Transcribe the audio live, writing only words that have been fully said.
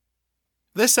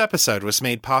This episode was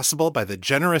made possible by the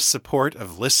generous support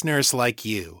of listeners like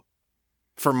you.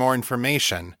 For more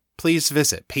information, please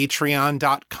visit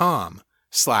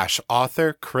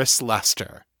patreon.com/author Chris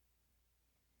Lester.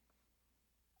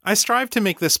 I strive to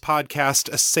make this podcast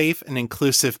a safe and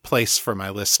inclusive place for my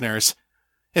listeners.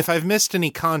 If I've missed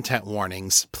any content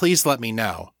warnings, please let me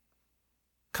know.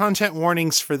 Content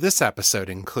warnings for this episode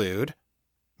include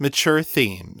mature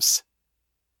themes.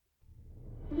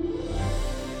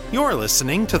 You're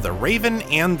listening to The Raven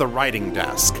and the Writing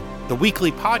Desk, the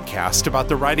weekly podcast about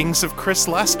the writings of Chris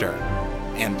Lester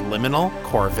and Liminal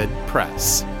Corvid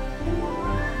Press.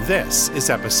 This is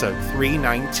episode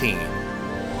 319.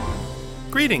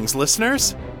 Greetings,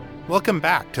 listeners! Welcome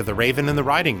back to The Raven and the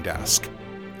Writing Desk.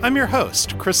 I'm your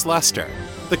host, Chris Lester,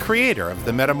 the creator of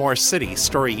the Metamor City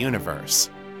story universe.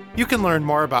 You can learn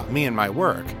more about me and my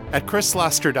work at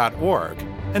chrislester.org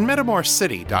and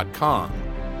metamorcity.com.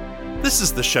 This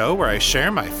is the show where I share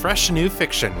my fresh new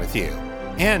fiction with you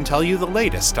and tell you the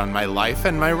latest on my life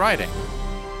and my writing.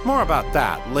 More about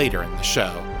that later in the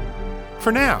show.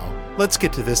 For now, let's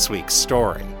get to this week's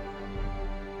story.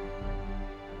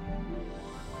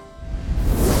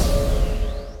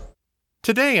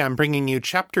 Today I'm bringing you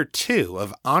Chapter 2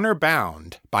 of Honor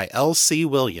Bound by L.C.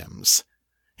 Williams.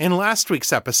 In last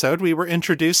week's episode, we were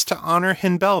introduced to Honor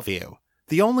Bellevue,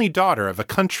 the only daughter of a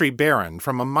country baron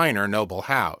from a minor noble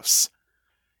house.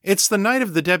 It's the night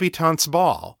of the debutante's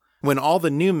ball, when all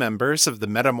the new members of the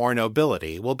Metamor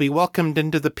nobility will be welcomed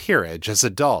into the peerage as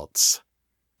adults.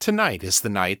 Tonight is the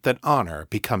night that Honor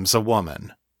becomes a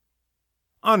woman.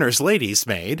 Honor's lady's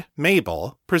maid,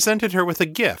 Mabel, presented her with a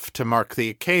gift to mark the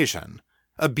occasion,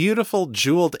 a beautiful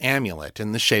jeweled amulet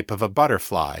in the shape of a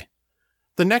butterfly.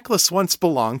 The necklace once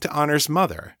belonged to Honor's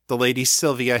mother, the Lady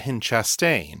Sylvia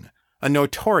Hinchastain, a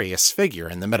notorious figure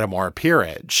in the Metamor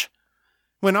peerage.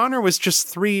 When Honor was just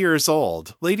 3 years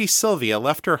old, Lady Sylvia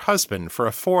left her husband for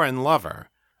a foreign lover,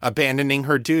 abandoning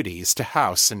her duties to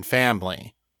house and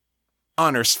family.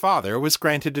 Honor's father was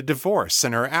granted a divorce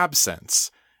in her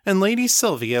absence, and Lady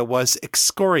Sylvia was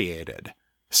excoriated,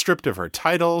 stripped of her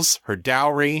titles, her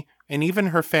dowry, and even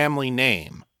her family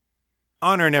name.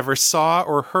 Honor never saw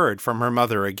or heard from her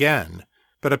mother again,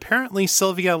 but apparently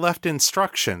Sylvia left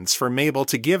instructions for Mabel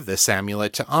to give this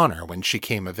amulet to Honor when she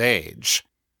came of age.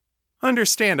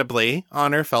 Understandably,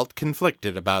 Honor felt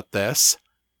conflicted about this.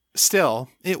 Still,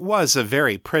 it was a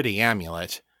very pretty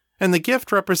amulet, and the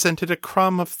gift represented a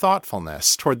crumb of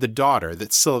thoughtfulness toward the daughter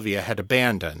that Sylvia had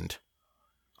abandoned.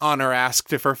 Honor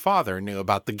asked if her father knew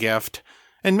about the gift,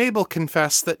 and Mabel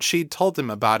confessed that she'd told him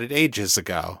about it ages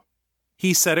ago.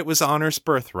 He said it was Honor's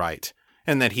birthright,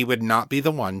 and that he would not be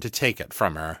the one to take it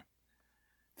from her.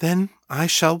 "Then I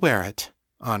shall wear it,"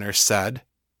 Honor said,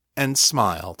 and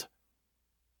smiled.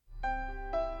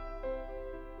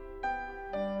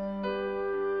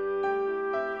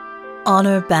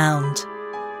 Honor Bound,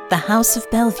 The House of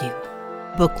Bellevue,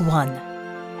 Book 1.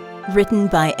 Written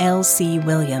by L.C.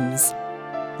 Williams.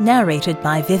 Narrated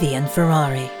by Vivian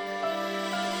Ferrari.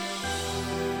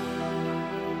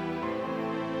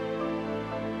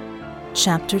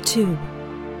 Chapter 2.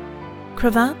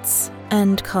 Cravats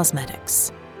and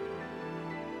Cosmetics.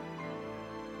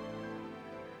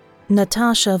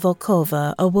 Natasha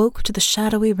Volkova awoke to the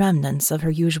shadowy remnants of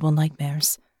her usual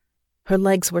nightmares. Her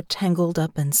legs were tangled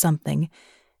up in something,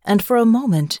 and for a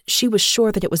moment she was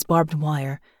sure that it was barbed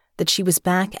wire, that she was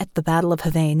back at the Battle of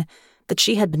Havane, that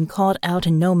she had been caught out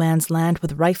in no man's land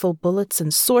with rifle bullets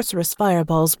and sorcerous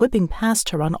fireballs whipping past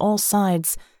her on all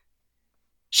sides.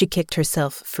 She kicked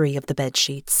herself free of the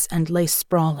bedsheets and lay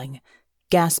sprawling,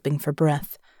 gasping for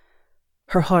breath.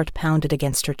 Her heart pounded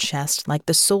against her chest like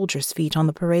the soldiers' feet on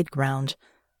the parade ground.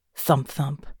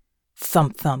 Thump-thump,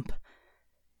 thump-thump.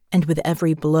 And with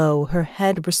every blow, her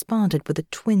head responded with a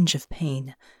twinge of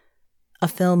pain. A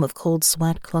film of cold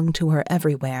sweat clung to her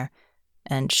everywhere,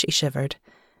 and she shivered.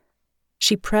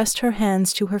 She pressed her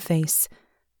hands to her face,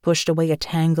 pushed away a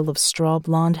tangle of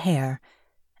straw-blonde hair,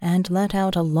 and let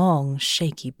out a long,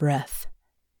 shaky breath.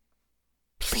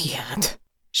 "Pliad,"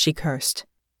 she cursed.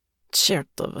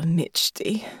 "Chertova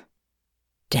michti.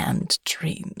 Damned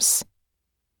dreams."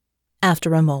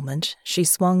 After a moment, she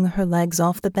swung her legs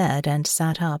off the bed and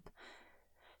sat up.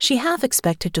 She half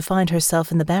expected to find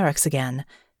herself in the barracks again,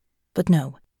 but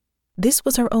no. This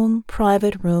was her own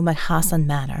private room at Hassan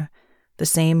Manor, the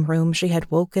same room she had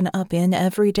woken up in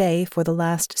every day for the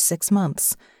last 6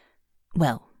 months.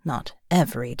 Well, not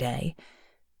every day.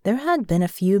 There had been a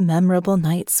few memorable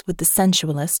nights with the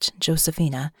sensualist,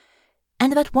 Josephina,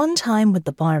 and that one time with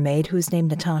the barmaid whose name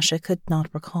Natasha could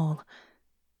not recall.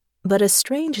 But as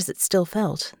strange as it still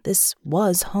felt, this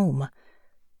was home.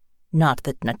 Not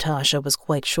that Natasha was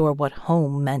quite sure what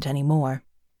home meant anymore.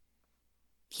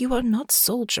 "You are not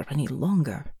soldier any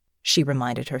longer," she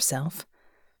reminded herself.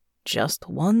 "Just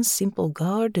one simple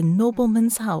guard in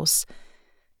nobleman's house,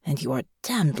 and you are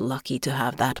damned lucky to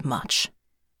have that much."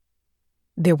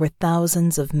 There were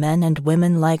thousands of men and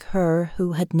women like her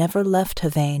who had never left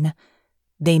Havane.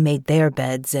 They made their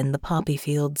beds in the poppy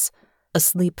fields,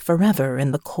 asleep forever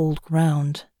in the cold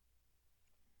ground.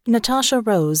 Natasha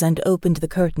rose and opened the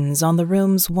curtains on the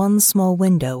room's one small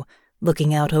window,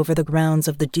 looking out over the grounds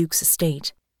of the Duke's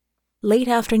estate. Late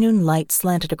afternoon light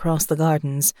slanted across the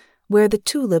gardens, where the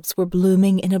tulips were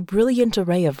blooming in a brilliant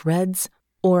array of reds,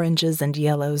 oranges, and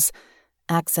yellows,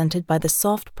 accented by the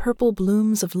soft purple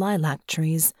blooms of lilac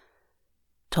trees.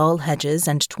 Tall hedges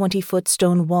and 20-foot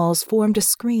stone walls formed a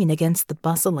screen against the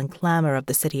bustle and clamor of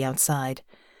the city outside.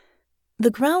 The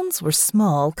grounds were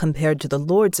small compared to the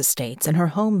lord's estates in her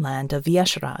homeland of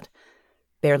Yeshrad,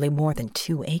 barely more than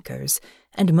 2 acres,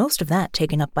 and most of that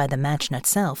taken up by the mansion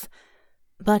itself.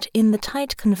 But in the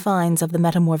tight confines of the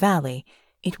Metamor Valley,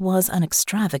 it was an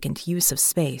extravagant use of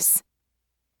space.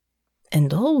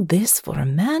 "And all this for a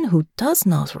man who does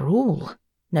not rule,"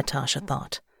 Natasha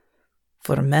thought.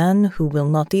 "For a man who will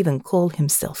not even call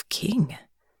himself king."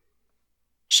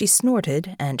 She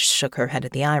snorted and shook her head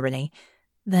at the irony,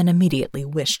 then immediately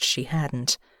wished she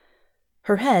hadn't.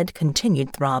 Her head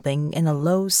continued throbbing in a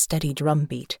low, steady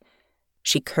drumbeat.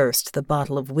 She cursed the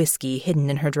bottle of whiskey hidden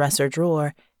in her dresser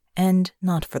drawer, and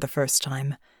not for the first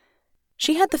time.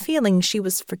 She had the feeling she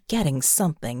was forgetting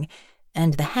something,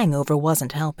 and the hangover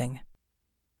wasn't helping.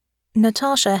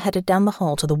 Natasha headed down the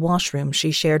hall to the washroom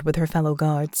she shared with her fellow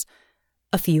guards.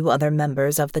 A few other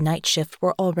members of the night shift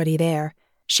were already there,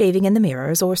 shaving in the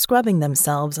mirrors or scrubbing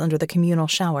themselves under the communal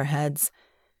shower heads.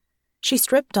 She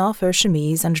stripped off her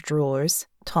chemise and drawers,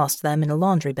 tossed them in a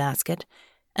laundry basket,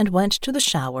 and went to the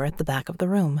shower at the back of the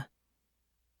room.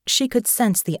 She could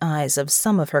sense the eyes of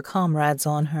some of her comrades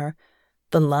on her,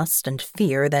 the lust and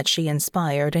fear that she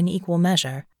inspired in equal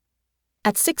measure.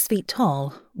 At 6 feet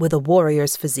tall, with a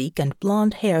warrior's physique and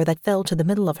blonde hair that fell to the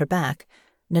middle of her back,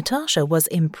 Natasha was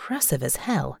impressive as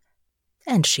hell,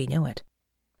 and she knew it.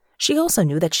 She also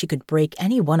knew that she could break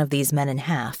any one of these men in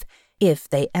half if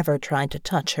they ever tried to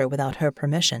touch her without her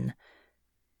permission.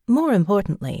 More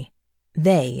importantly,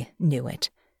 they knew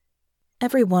it.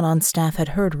 Everyone on staff had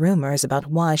heard rumors about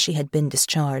why she had been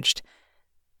discharged.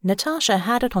 Natasha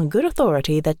had it on good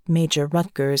authority that Major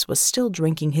Rutgers was still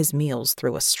drinking his meals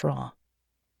through a straw.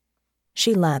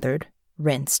 She lathered,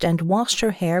 rinsed, and washed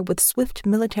her hair with swift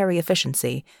military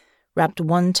efficiency, wrapped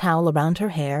one towel around her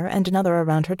hair and another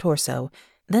around her torso,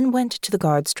 then went to the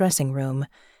guard's dressing room.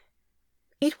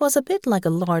 It was a bit like a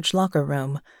large locker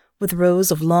room, with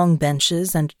rows of long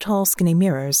benches and tall skinny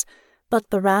mirrors, but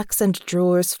the racks and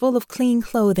drawers full of clean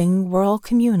clothing were all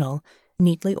communal,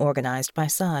 neatly organized by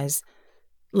size.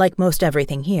 Like most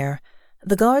everything here,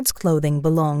 the guards' clothing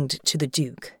belonged to the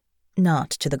Duke, not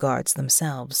to the guards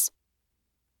themselves.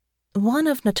 One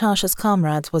of Natasha's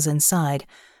comrades was inside,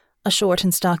 a short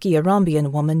and stocky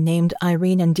Arambian woman named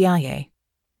Irene Ndiaye.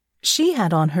 She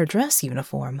had on her dress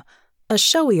uniform, a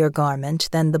showier garment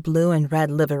than the blue and red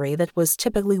livery that was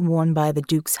typically worn by the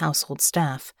Duke's household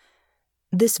staff.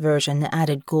 This version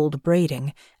added gold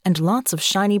braiding and lots of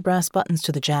shiny brass buttons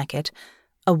to the jacket,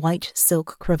 a white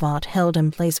silk cravat held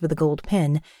in place with a gold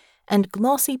pin, and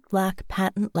glossy black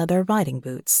patent leather riding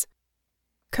boots.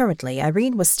 Currently,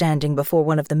 Irene was standing before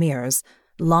one of the mirrors,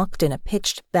 locked in a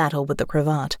pitched battle with the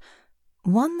cravat,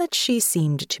 one that she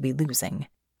seemed to be losing.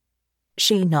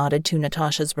 She nodded to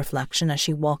Natasha's reflection as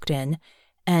she walked in,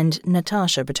 and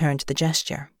Natasha returned the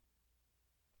gesture.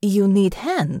 "You need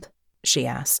hand?" she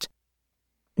asked.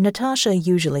 Natasha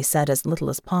usually said as little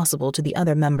as possible to the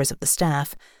other members of the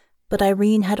staff, but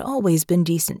Irene had always been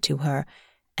decent to her,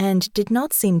 and did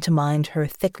not seem to mind her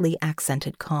thickly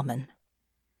accented common.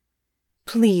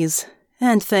 "Please,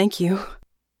 and thank you,"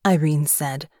 Irene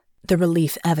said, the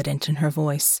relief evident in her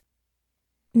voice.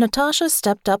 Natasha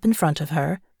stepped up in front of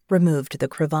her, removed the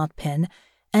cravat pin,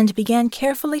 and began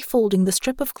carefully folding the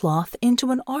strip of cloth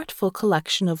into an artful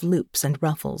collection of loops and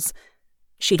ruffles.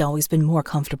 She'd always been more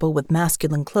comfortable with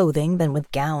masculine clothing than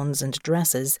with gowns and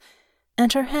dresses,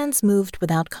 and her hands moved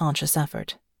without conscious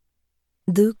effort.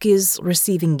 "Duke is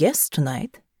receiving guests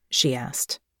tonight?" she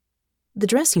asked. The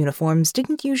dress uniforms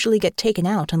didn't usually get taken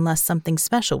out unless something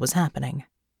special was happening.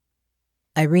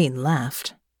 Irene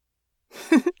laughed.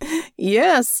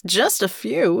 "Yes, just a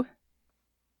few."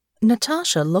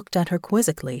 Natasha looked at her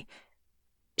quizzically.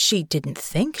 She didn't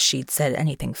think she'd said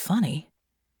anything funny.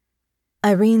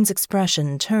 Irene's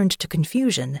expression turned to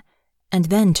confusion, and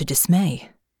then to dismay.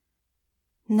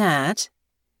 "Nat,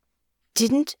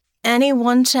 Didn't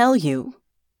anyone tell you?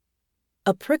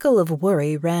 A prickle of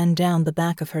worry ran down the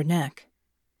back of her neck.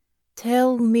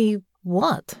 Tell me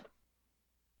what?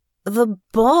 The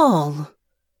ball.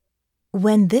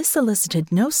 When this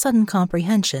elicited no sudden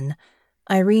comprehension,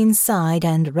 Irene sighed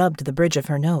and rubbed the bridge of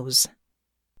her nose.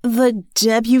 The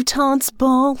debutante's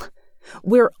ball?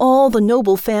 Where all the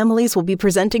noble families will be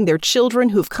presenting their children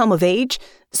who've come of age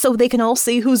so they can all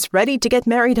see who's ready to get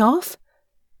married off?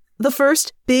 The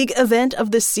first big event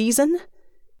of the season?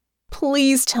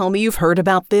 Please tell me you've heard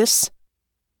about this.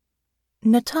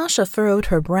 Natasha furrowed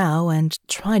her brow and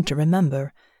tried to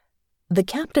remember. The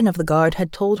captain of the guard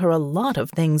had told her a lot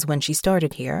of things when she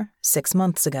started here, 6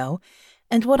 months ago,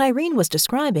 and what Irene was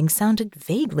describing sounded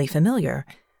vaguely familiar.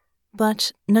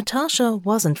 But Natasha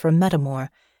wasn't from Metamore,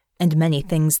 and many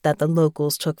things that the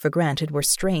locals took for granted were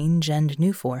strange and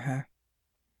new for her.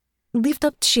 "Lift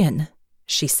up chin,"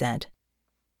 she said.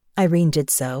 Irene did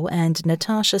so, and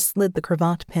Natasha slid the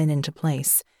cravat pin into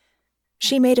place.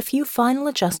 She made a few final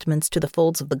adjustments to the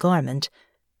folds of the garment,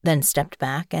 then stepped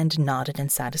back and nodded in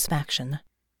satisfaction.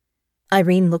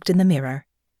 Irene looked in the mirror,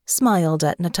 smiled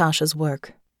at Natasha's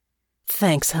work.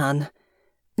 Thanks, hon.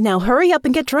 Now hurry up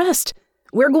and get dressed.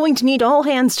 We're going to need all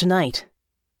hands tonight.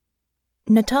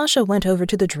 Natasha went over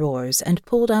to the drawers and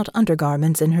pulled out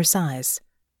undergarments in her size.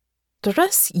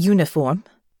 "Dress uniform?"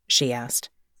 she asked,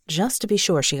 just to be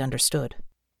sure she understood.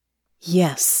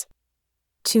 Yes.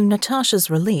 To Natasha's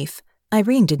relief,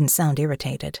 Irene didn't sound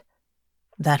irritated.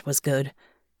 That was good.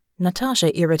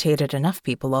 Natasha irritated enough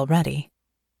people already.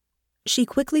 She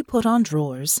quickly put on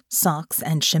drawers, socks,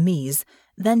 and chemise,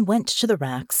 then went to the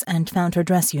racks and found her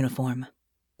dress uniform,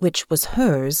 which was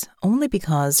hers only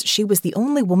because she was the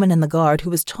only woman in the guard who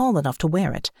was tall enough to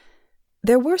wear it.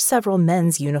 There were several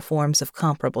men's uniforms of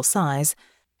comparable size,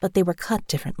 but they were cut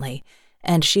differently,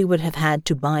 and she would have had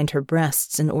to bind her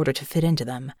breasts in order to fit into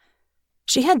them.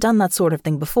 She had done that sort of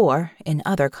thing before, in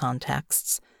other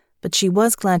contexts, but she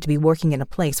was glad to be working in a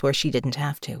place where she didn't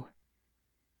have to.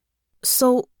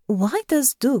 "So why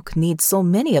does Duke need so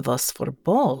many of us for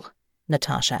ball?"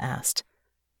 Natasha asked.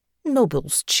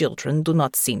 "Noble's children do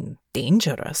not seem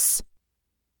dangerous."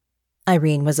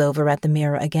 Irene was over at the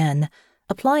mirror again,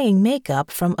 applying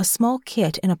makeup from a small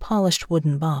kit in a polished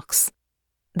wooden box.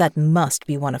 That must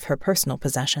be one of her personal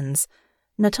possessions.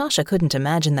 Natasha couldn't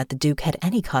imagine that the Duke had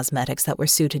any cosmetics that were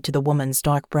suited to the woman's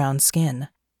dark brown skin.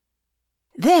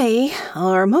 "They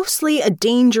are mostly a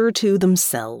danger to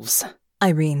themselves,"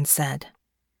 Irene said.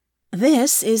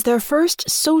 "This is their first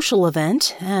social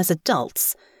event as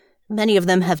adults. Many of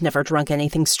them have never drunk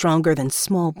anything stronger than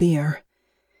small beer.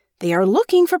 They are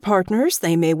looking for partners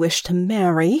they may wish to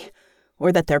marry,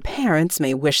 or that their parents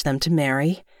may wish them to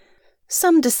marry.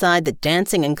 Some decide that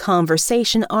dancing and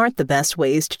conversation aren't the best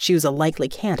ways to choose a likely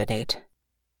candidate."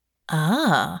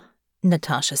 "Ah,"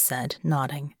 Natasha said,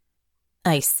 nodding.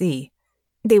 "I see.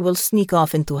 They will sneak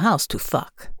off into house to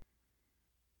fuck."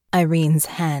 Irene's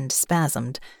hand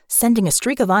spasmed, sending a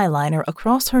streak of eyeliner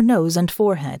across her nose and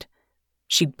forehead.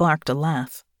 She barked a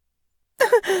laugh.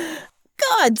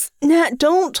 "Gods, Nat,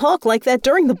 don't talk like that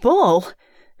during the ball.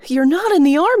 You're not in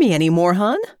the army anymore,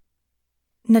 hon."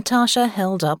 Natasha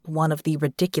held up one of the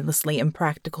ridiculously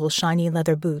impractical shiny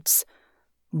leather boots.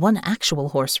 One actual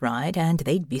horse ride, and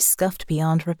they'd be scuffed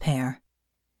beyond repair.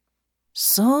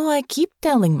 "So I keep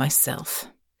telling myself,"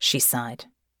 she sighed.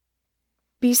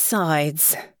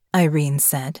 "Besides," Irene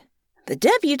said, "the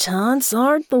debutantes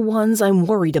aren't the ones I'm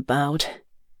worried about.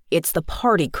 It's the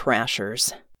party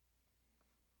crashers."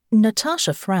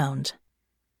 Natasha frowned.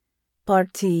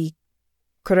 "Party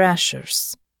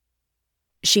crashers."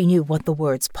 She knew what the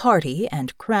words party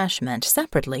and crash meant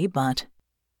separately, but...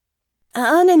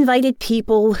 "Uninvited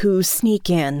people who sneak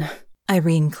in,"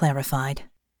 Irene clarified.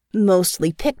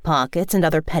 "Mostly pickpockets and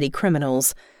other petty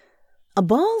criminals. A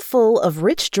ball full of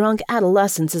rich, drunk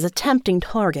adolescents is a tempting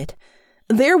target.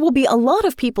 There will be a lot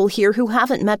of people here who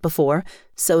haven't met before,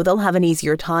 so they'll have an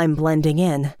easier time blending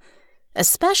in.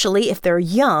 Especially if they're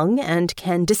young and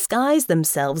can disguise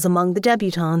themselves among the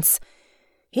debutantes.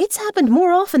 It's happened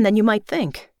more often than you might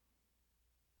think."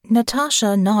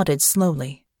 Natasha nodded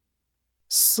slowly.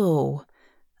 "So,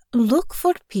 look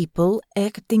for people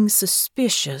acting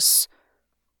suspicious,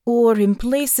 or in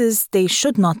places they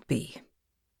should not be."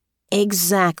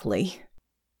 "Exactly."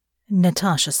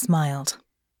 Natasha smiled.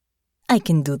 "I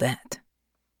can do that."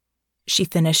 She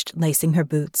finished lacing her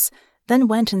boots, then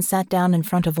went and sat down in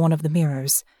front of one of the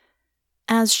mirrors.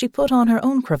 As she put on her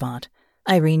own cravat,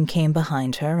 Irene came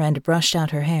behind her and brushed out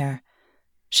her hair.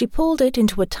 She pulled it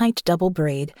into a tight double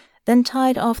braid, then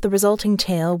tied off the resulting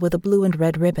tail with a blue and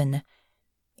red ribbon.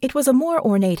 It was a more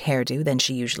ornate hairdo than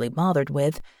she usually bothered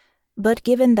with, but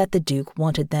given that the Duke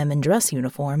wanted them in dress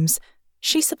uniforms,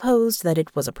 she supposed that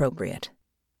it was appropriate.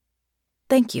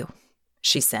 "Thank you,"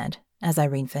 she said, as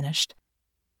Irene finished.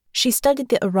 She studied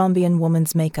the Arambian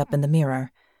woman's makeup in the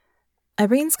mirror.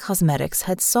 Irene's cosmetics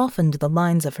had softened the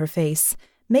lines of her face,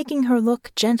 making her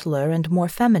look gentler and more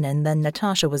feminine than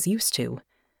Natasha was used to.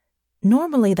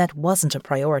 Normally that wasn't a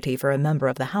priority for a member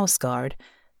of the House Guard,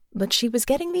 but she was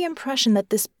getting the impression that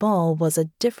this ball was a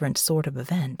different sort of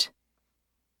event.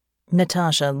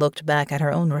 Natasha looked back at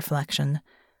her own reflection.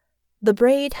 The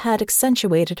braid had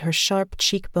accentuated her sharp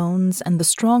cheekbones and the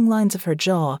strong lines of her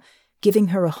jaw, giving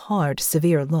her a hard,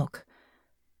 severe look.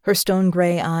 Her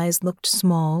stone-gray eyes looked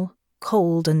small,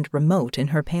 cold, and remote in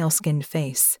her pale-skinned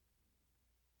face.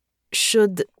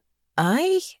 "Should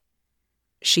I?"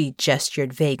 She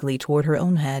gestured vaguely toward her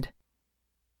own head.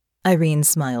 Irene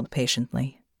smiled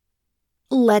patiently.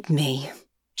 "Let me,"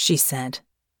 she said.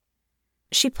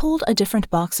 She pulled a different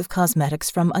box of cosmetics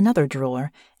from another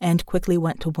drawer and quickly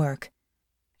went to work.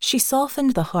 She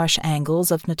softened the harsh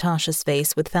angles of Natasha's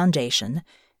face with foundation,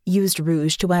 used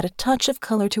rouge to add a touch of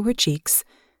color to her cheeks,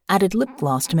 added lip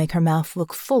gloss to make her mouth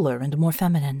look fuller and more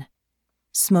feminine.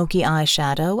 Smoky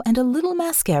eyeshadow and a little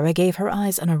mascara gave her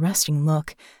eyes an arresting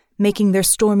look, making their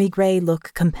stormy gray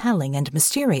look compelling and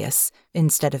mysterious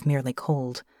instead of merely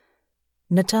cold.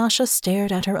 Natasha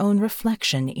stared at her own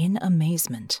reflection in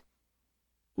amazement.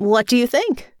 "What do you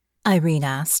think?" Irene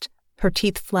asked, her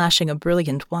teeth flashing a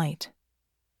brilliant white.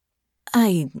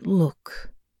 "I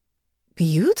look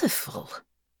beautiful,"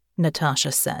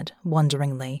 Natasha said,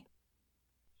 wonderingly.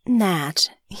 "Nat,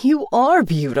 you are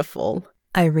beautiful,"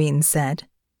 Irene said.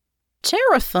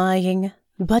 "Terrifying,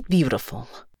 but beautiful."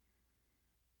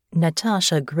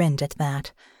 Natasha grinned at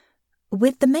that.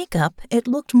 With the makeup, it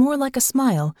looked more like a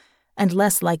smile and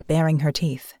less like baring her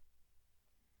teeth.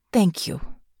 "Thank you,"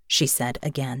 she said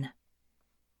again.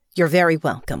 "You're very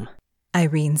welcome,"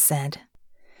 Irene said.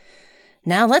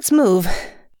 "Now let's move.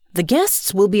 The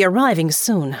guests will be arriving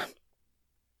soon."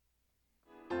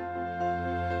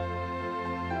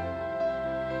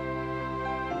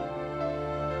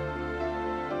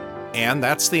 And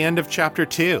that's the end of Chapter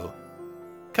 2.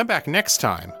 Come back next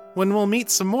time, when we'll meet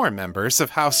some more members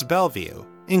of House Bellevue,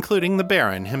 including the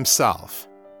Baron himself.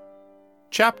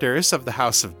 Chapters of the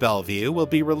House of Bellevue will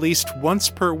be released once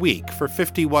per week for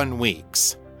 51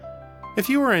 weeks. If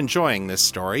you are enjoying this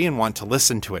story and want to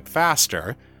listen to it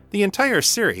faster, the entire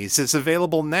series is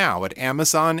available now at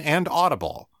Amazon and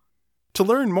Audible. To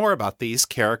learn more about these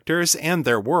characters and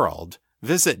their world,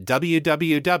 visit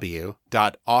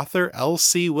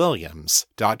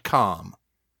www.authorlcwilliams.com.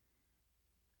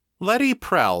 Letty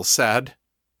Prell said,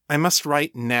 "I must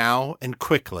write now and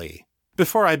quickly,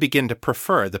 before I begin to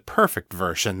prefer the perfect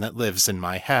version that lives in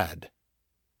my head."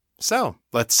 So,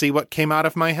 let's see what came out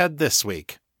of my head this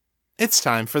week. It's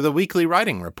time for the weekly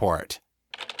writing report.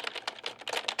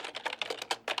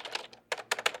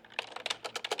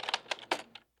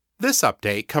 This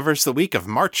update covers the week of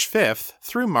March 5th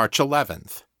through March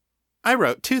 11th. I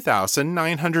wrote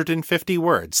 2,950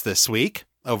 words this week,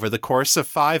 over the course of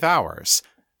 5 hours,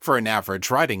 for an average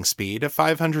writing speed of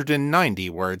 590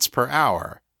 words per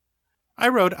hour. I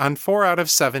wrote on 4 out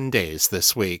of 7 days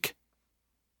this week.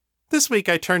 This week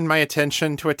I turned my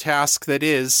attention to a task that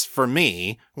is, for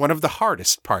me, one of the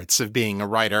hardest parts of being a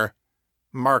writer: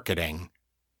 marketing.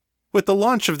 With the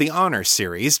launch of the Honor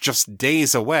series just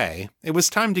days away, it was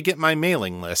time to get my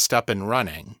mailing list up and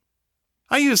running.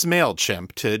 I use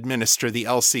MailChimp to administer the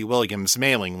L.C. Williams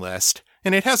mailing list,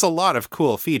 and it has a lot of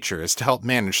cool features to help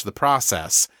manage the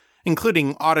process,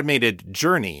 including automated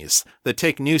journeys that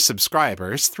take new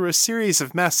subscribers through a series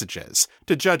of messages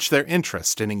to judge their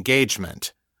interest and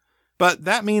engagement. But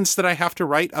that means that I have to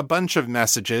write a bunch of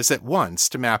messages at once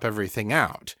to map everything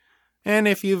out. And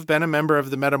if you've been a member of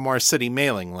the Metamor City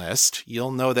mailing list,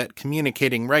 you'll know that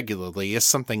communicating regularly is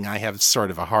something I have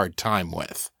sort of a hard time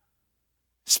with.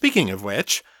 Speaking of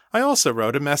which, I also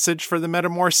wrote a message for the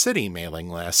Metamor City mailing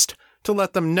list to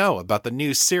let them know about the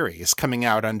new series coming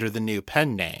out under the new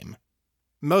pen name.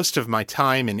 Most of my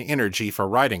time and energy for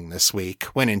writing this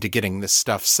week went into getting this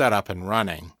stuff set up and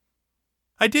running.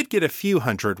 I did get a few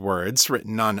hundred words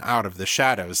written on Out of the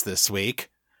Shadows this week.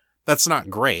 That's not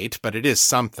great, but it is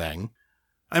something.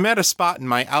 I'm at a spot in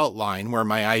my outline where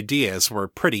my ideas were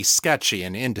pretty sketchy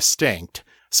and indistinct,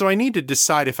 so I need to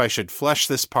decide if I should flesh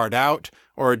this part out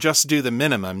or just do the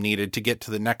minimum needed to get to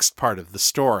the next part of the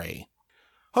story.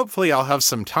 Hopefully I'll have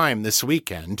some time this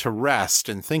weekend to rest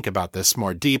and think about this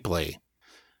more deeply.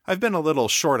 I've been a little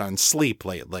short on sleep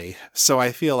lately, so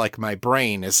I feel like my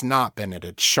brain has not been at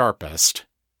its sharpest.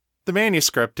 The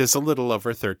manuscript is a little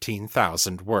over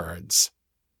 13,000 words.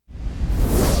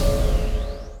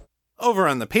 Over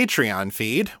on the Patreon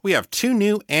feed, we have 2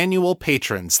 new annual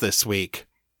patrons this week,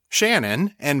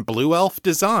 Shannon and Blue Elf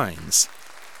Designs.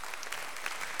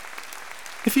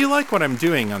 If you like what I'm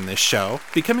doing on this show,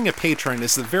 becoming a patron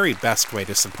is the very best way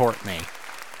to support me.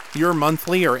 Your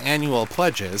monthly or annual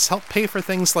pledges help pay for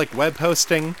things like web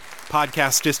hosting,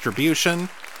 podcast distribution,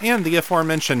 and the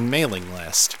aforementioned mailing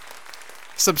list.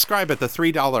 Subscribe at the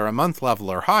 $3 a month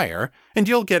level or higher, and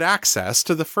you'll get access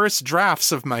to the first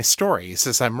drafts of my stories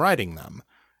as I'm writing them,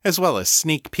 as well as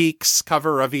sneak peeks,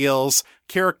 cover reveals,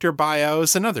 character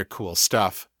bios, and other cool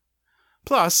stuff.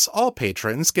 Plus, all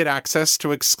patrons get access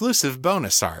to exclusive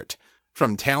bonus art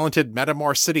from talented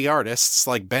Metamore City artists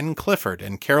like Ben Clifford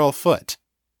and Carol Foote.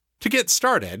 To get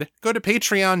started, go to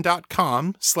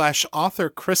patreon.com/author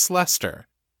Chris Lester.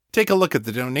 Take a look at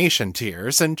the donation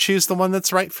tiers and choose the one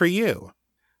that's right for you.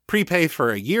 Prepay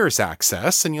for a year's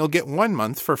access and you'll get 1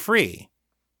 month for free.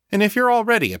 And if you're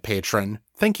already a patron,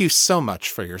 thank you so much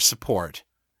for your support.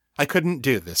 I couldn't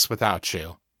do this without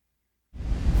you.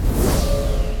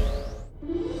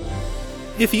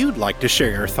 If you'd like to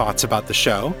share your thoughts about the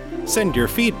show, send your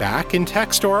feedback in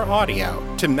text or audio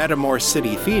to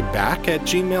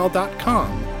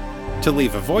metamorcityfeedback@gmail.com. To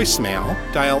leave a voicemail,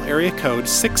 dial area code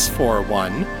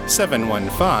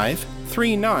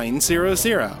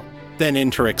 641-715-3900. Then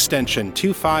enter extension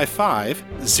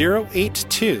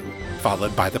 255082,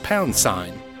 followed by the pound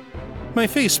sign. My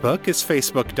Facebook is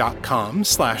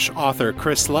facebook.com/author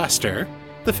Chris Lester.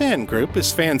 The fan group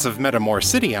is Fans of Metamore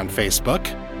City on Facebook,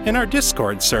 and our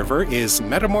Discord server is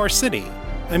Metamore City.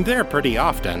 I'm there pretty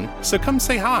often, so come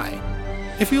say hi.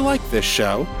 If you like this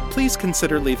show, please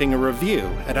consider leaving a review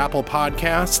at Apple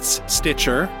Podcasts,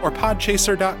 Stitcher, or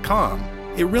Podchaser.com.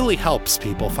 It really helps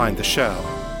people find the show.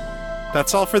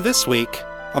 That's all for this week.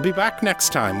 I'll be back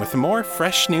next time with more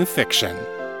fresh new fiction.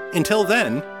 Until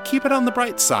then, keep it on the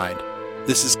bright side.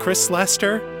 This is Chris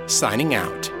Lester, signing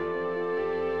out.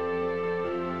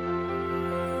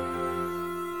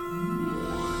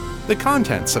 The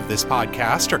contents of this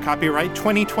podcast are copyright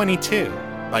 2022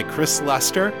 by Chris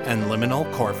Lester and Liminal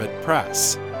Corvid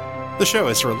Press. The show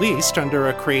is released under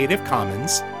a Creative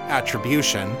Commons,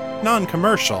 Attribution,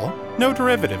 Non-Commercial, No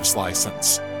Derivatives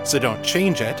license. So don't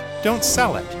change it, don't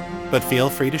sell it, but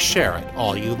feel free to share it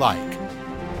all you like.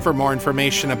 For more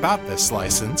information about this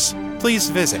license, please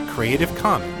visit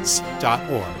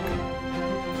creativecommons.org.